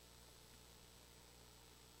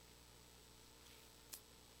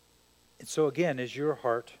 And so again, is your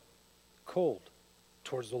heart cold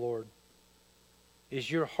towards the Lord? Is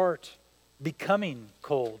your heart becoming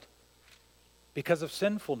cold because of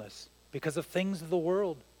sinfulness, because of things of the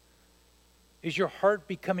world? Is your heart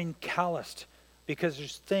becoming calloused because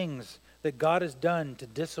there's things that God has done to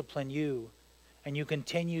discipline you, and you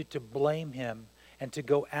continue to blame him and to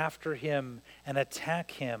go after him and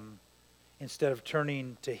attack him instead of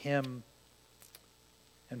turning to him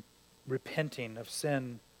and repenting of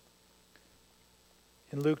sin?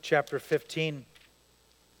 In Luke chapter 15,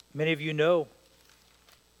 many of you know,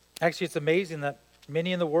 actually it's amazing that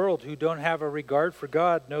many in the world who don't have a regard for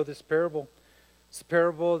God know this parable. It's the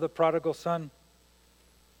parable of the prodigal son.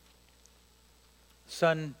 The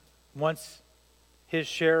son wants his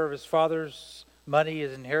share of his father's money,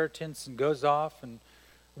 his inheritance, and goes off and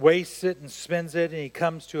wastes it and spends it. And he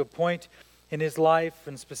comes to a point in his life,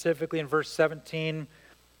 and specifically in verse 17,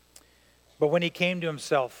 but when he came to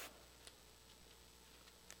himself,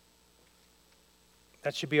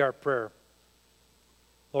 that should be our prayer.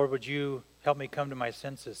 Lord, would you help me come to my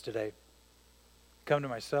senses today? Come to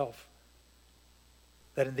myself.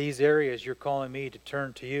 That in these areas you're calling me to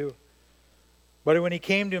turn to you. But when he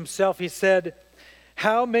came to himself, he said,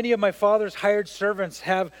 how many of my father's hired servants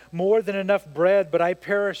have more than enough bread, but I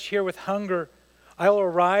perish here with hunger? I will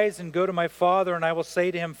arise and go to my father, and I will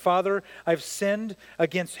say to him, Father, I've sinned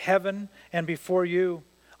against heaven and before you.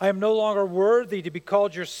 I am no longer worthy to be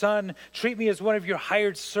called your son. Treat me as one of your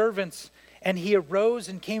hired servants. And he arose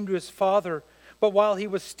and came to his father. But while he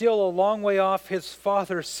was still a long way off, his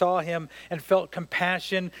father saw him and felt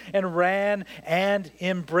compassion and ran and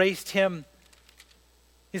embraced him.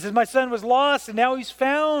 He says, my son was lost and now he's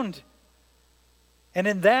found. And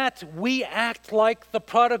in that, we act like the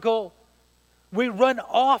prodigal. We run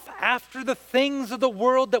off after the things of the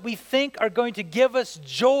world that we think are going to give us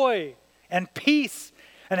joy and peace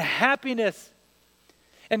and happiness.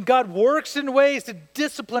 And God works in ways to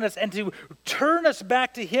discipline us and to turn us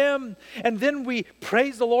back to him. And then we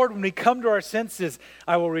praise the Lord when we come to our senses.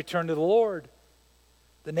 I will return to the Lord.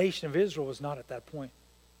 The nation of Israel was not at that point.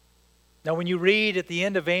 Now, when you read at the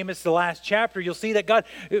end of Amos, the last chapter, you'll see that God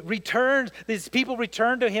returns, these people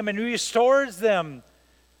return to him and restores them.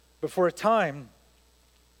 But for a time,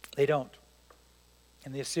 they don't.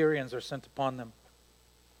 And the Assyrians are sent upon them.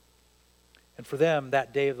 And for them,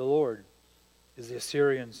 that day of the Lord is the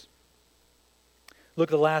Assyrians. Look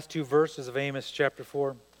at the last two verses of Amos chapter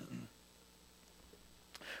 4.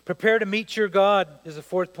 Prepare to meet your God is the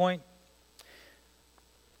fourth point.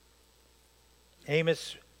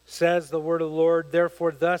 Amos says the word of the Lord,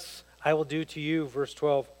 therefore thus I will do to you, verse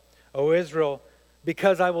 12. O Israel,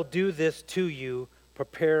 because I will do this to you,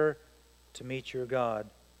 prepare to meet your God.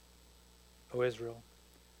 O Israel,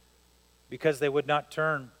 because they would not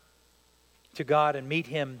turn to God and meet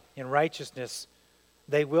him in righteousness,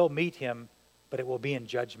 they will meet him, but it will be in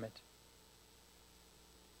judgment.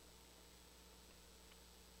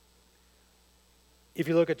 If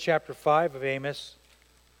you look at chapter 5 of Amos,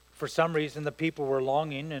 for some reason the people were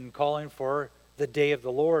longing and calling for the day of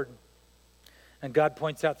the Lord. And God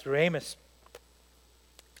points out through Amos,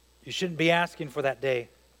 you shouldn't be asking for that day. It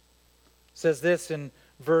says this in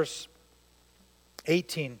verse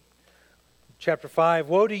 18. Chapter 5,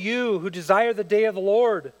 woe to you who desire the day of the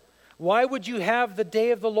Lord. Why would you have the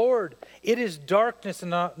day of the Lord? It is darkness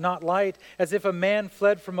and not light, as if a man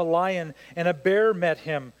fled from a lion and a bear met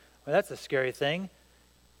him. Well, that's a scary thing.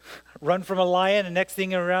 Run from a lion and next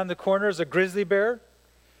thing around the corner is a grizzly bear. It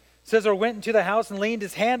says, or went into the house and leaned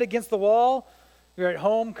his hand against the wall. You're at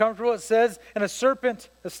home, comfortable. It says, and a serpent,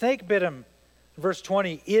 a snake bit him. Verse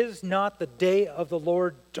 20, is not the day of the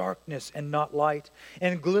Lord darkness and not light,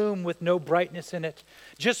 and gloom with no brightness in it?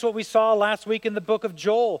 Just what we saw last week in the book of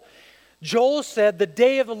Joel. Joel said the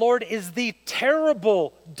day of the Lord is the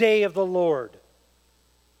terrible day of the Lord.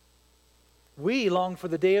 We long for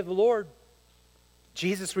the day of the Lord.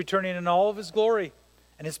 Jesus returning in all of his glory,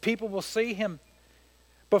 and his people will see him.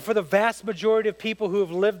 But for the vast majority of people who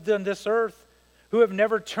have lived on this earth, who have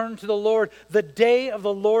never turned to the Lord, the day of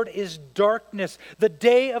the Lord is darkness. The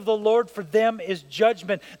day of the Lord for them is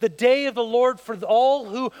judgment. The day of the Lord for all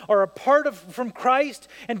who are from Christ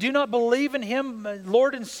and do not believe in him,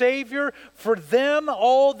 Lord and Savior, for them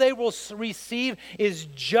all they will receive is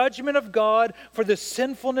judgment of God for the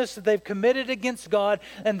sinfulness that they've committed against God,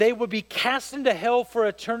 and they will be cast into hell for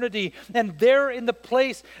eternity. And there in the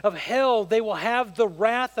place of hell, they will have the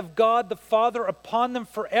wrath of God the Father upon them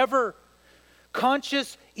forever.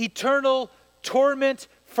 Conscious, eternal torment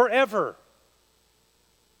forever.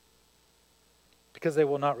 Because they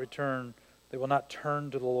will not return, they will not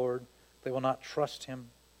turn to the Lord, they will not trust him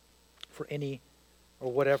for any or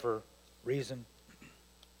whatever reason.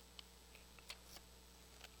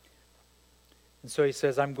 And so he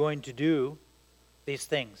says, I'm going to do these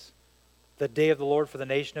things. The day of the Lord for the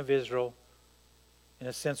nation of Israel, in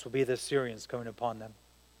a sense, will be the Assyrians coming upon them.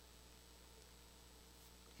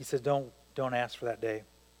 He says, don't ask for that day.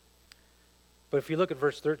 But if you look at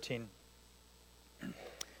verse 13, it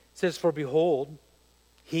says, for behold,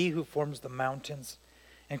 he who forms the mountains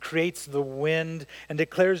and creates the wind and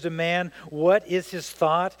declares to man what is his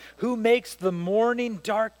thought, who makes the morning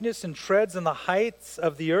darkness and treads on the heights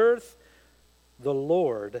of the earth, the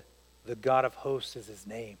Lord, the God of hosts is his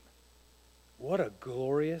name. What a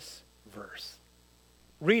glorious verse.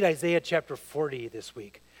 Read Isaiah chapter 40 this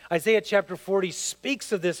week. Isaiah chapter 40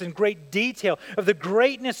 speaks of this in great detail, of the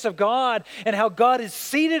greatness of God and how God is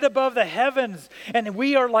seated above the heavens and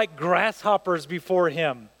we are like grasshoppers before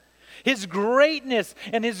him. His greatness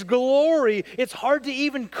and his glory, it's hard to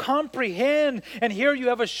even comprehend. And here you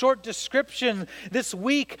have a short description. This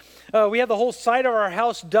week, we have the whole side of our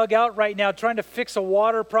house dug out right now, trying to fix a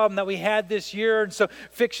water problem that we had this year. And so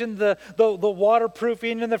fixing the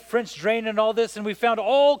waterproofing and the French drain and all this. And we found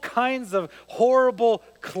all kinds of horrible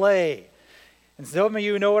clay. And some of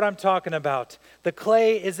you know what I'm talking about. The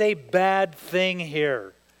clay is a bad thing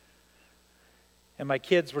here. And my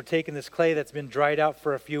kids were taking this clay that's been dried out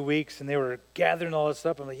for a few weeks, and they were gathering all this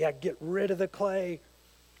up. I'm like, yeah, get rid of the clay.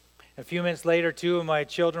 A few minutes later, two of my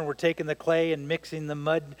children were taking the clay and mixing the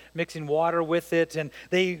mud, mixing water with it, and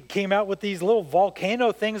they came out with these little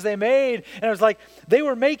volcano things they made. And I was like, they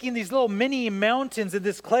were making these little mini mountains in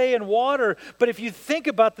this clay and water. But if you think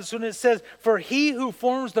about this, when it says, for he who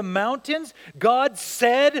forms the mountains, God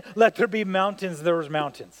said, let there be mountains, there was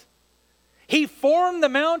mountains. He formed the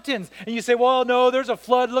mountains. And you say, well, no, there's a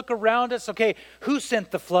flood. Look around us. Okay, who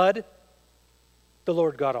sent the flood? The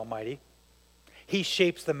Lord God Almighty. He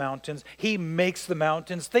shapes the mountains. He makes the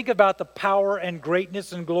mountains. Think about the power and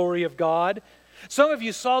greatness and glory of God. Some of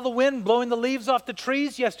you saw the wind blowing the leaves off the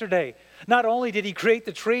trees yesterday. Not only did he create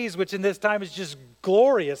the trees, which in this time is just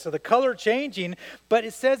glorious, so the color changing, but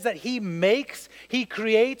it says that he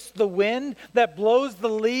creates the wind that blows the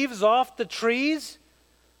leaves off the trees.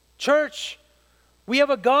 Church, we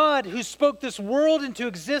have a God who spoke this world into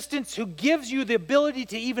existence, who gives you the ability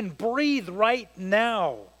to even breathe right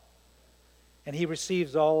now. And he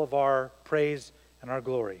receives all of our praise and our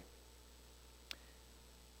glory.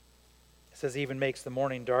 It says he even makes the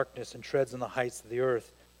morning darkness and treads on the heights of the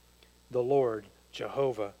earth. The Lord,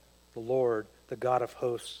 Jehovah, the Lord, the God of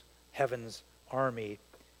hosts, heaven's army,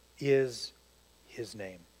 is his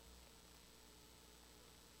name.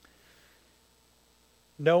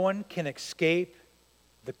 No one can escape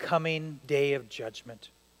the coming day of judgment.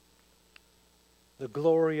 The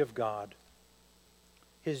glory of God.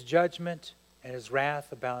 His judgment and his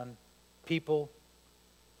wrath upon people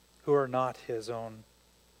who are not his own.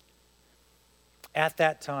 At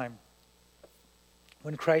that time,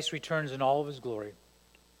 when Christ returns in all of his glory,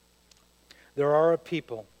 there are a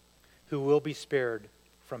people who will be spared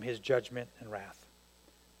from his judgment and wrath.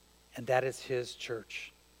 And that is his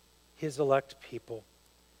church, his elect people.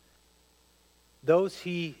 Those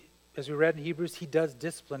he, as we read in Hebrews, he does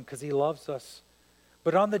discipline because he loves us.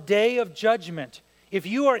 But on the day of judgment, if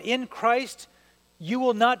you are in Christ, you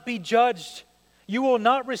will not be judged. You will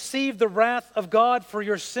not receive the wrath of God for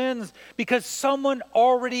your sins because someone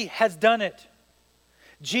already has done it.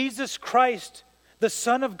 Jesus Christ, the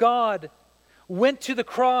Son of God, went to the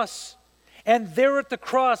cross, and there at the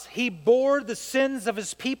cross, he bore the sins of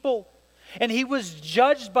his people. And he was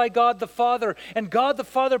judged by God the Father. And God the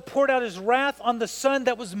Father poured out his wrath on the Son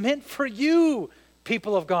that was meant for you,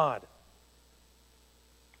 people of God.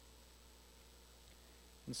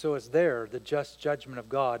 And so it's there, the just judgment of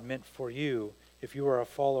God meant for you, if you are a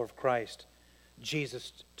follower of Christ,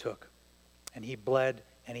 Jesus took. And he bled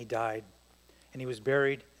and he died. And he was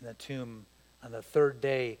buried in the tomb. On the third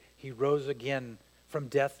day, he rose again from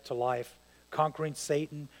death to life, conquering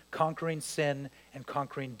Satan, conquering sin, and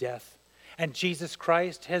conquering death. And Jesus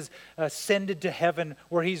Christ has ascended to heaven,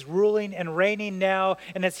 where he's ruling and reigning now.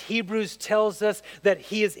 And as Hebrews tells us, that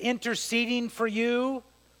he is interceding for you.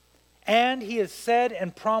 And he has said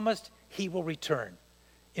and promised he will return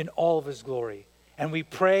in all of his glory. And we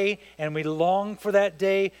pray and we long for that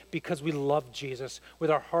day because we love Jesus with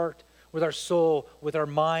our heart, with our soul, with our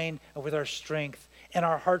mind, and with our strength. And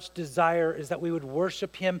our heart's desire is that we would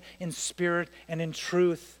worship him in spirit and in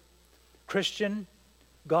truth. Christian,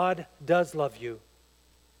 God does love you.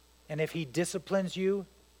 And if he disciplines you,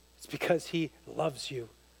 it's because he loves you.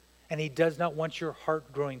 And he does not want your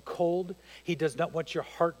heart growing cold. He does not want your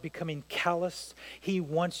heart becoming callous. He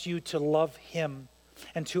wants you to love him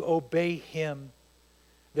and to obey him.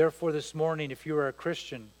 Therefore, this morning, if you are a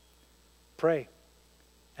Christian, pray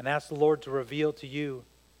and ask the Lord to reveal to you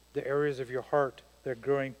the areas of your heart that are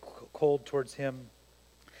growing cold towards him.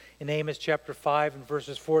 In Amos chapter 5 and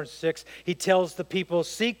verses 4 and 6, he tells the people,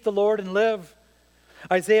 seek the Lord and live.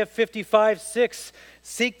 Isaiah 55:6,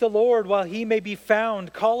 seek the Lord while he may be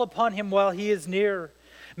found. Call upon him while he is near.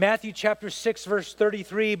 Matthew chapter 6 verse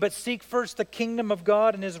 33, but seek first the kingdom of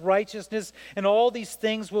God and his righteousness, and all these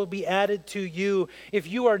things will be added to you. If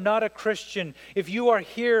you are not a Christian, if you are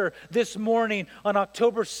here this morning on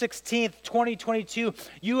October 16th, 2022,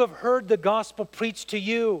 you have heard the gospel preached to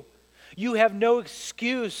you. You have no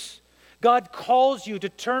excuse. God calls you to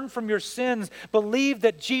turn from your sins, believe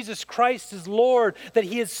that Jesus Christ is Lord, that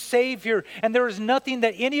he is Savior, and there is nothing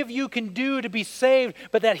that any of you can do to be saved,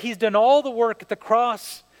 but that he's done all the work at the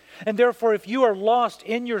cross. And therefore, if you are lost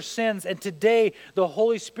in your sins, and today the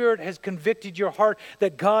Holy Spirit has convicted your heart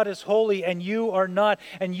that God is holy and you are not,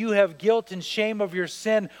 and you have guilt and shame of your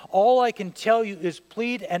sin, all I can tell you is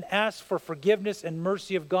plead and ask for forgiveness and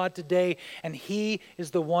mercy of God today, and he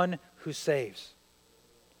is the one who saves.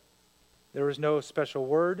 There is no special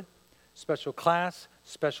word, special class,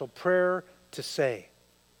 special prayer to say.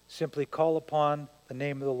 Simply call upon the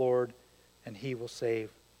name of the Lord, and he will save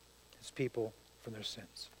his people from their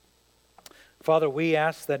sins. Father, we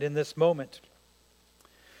ask that in this moment,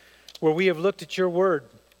 where we have looked at your word,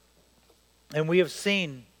 and we have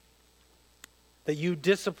seen that you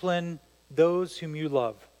discipline those whom you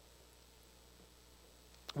love.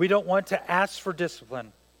 We don't want to ask for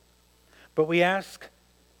discipline, but we ask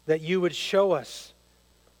that you would show us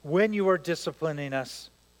when you are disciplining us,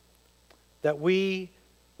 that we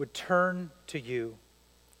would turn to you,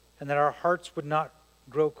 and that our hearts would not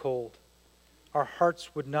grow cold. Our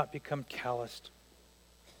hearts would not become calloused.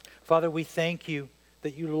 Father, we thank you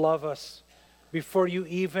that you love us before you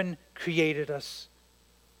even created us,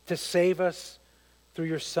 to save us through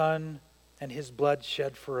your Son and his blood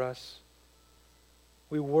shed for us.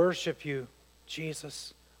 We worship you,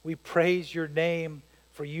 Jesus. We praise your name,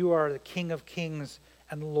 for you are the King of kings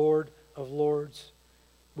and Lord of lords.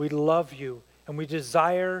 We love you and we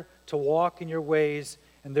desire to walk in your ways,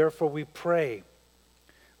 and therefore we pray,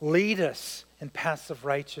 lead us in paths of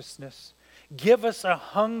righteousness. Give us a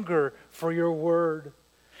hunger for your word.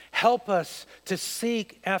 Help us to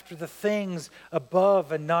seek after the things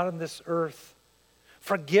above and not on this earth.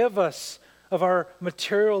 Forgive us of our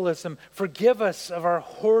materialism. Forgive us of our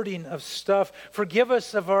hoarding of stuff. Forgive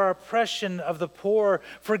us of our oppression of the poor.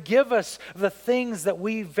 Forgive us of the things that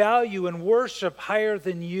we value and worship higher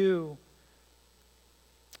than you.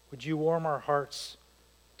 Would you warm our hearts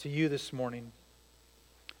to you this morning?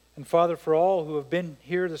 And Father, for all who have been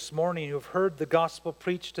here this morning, who have heard the gospel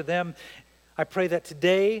preached to them, I pray that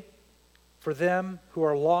today, for them who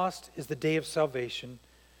are lost, is the day of salvation,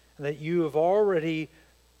 and that you have already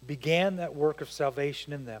began that work of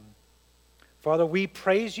salvation in them. Father, we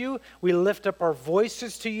praise you. We lift up our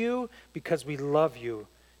voices to you because we love you.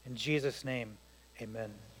 In Jesus' name,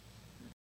 amen.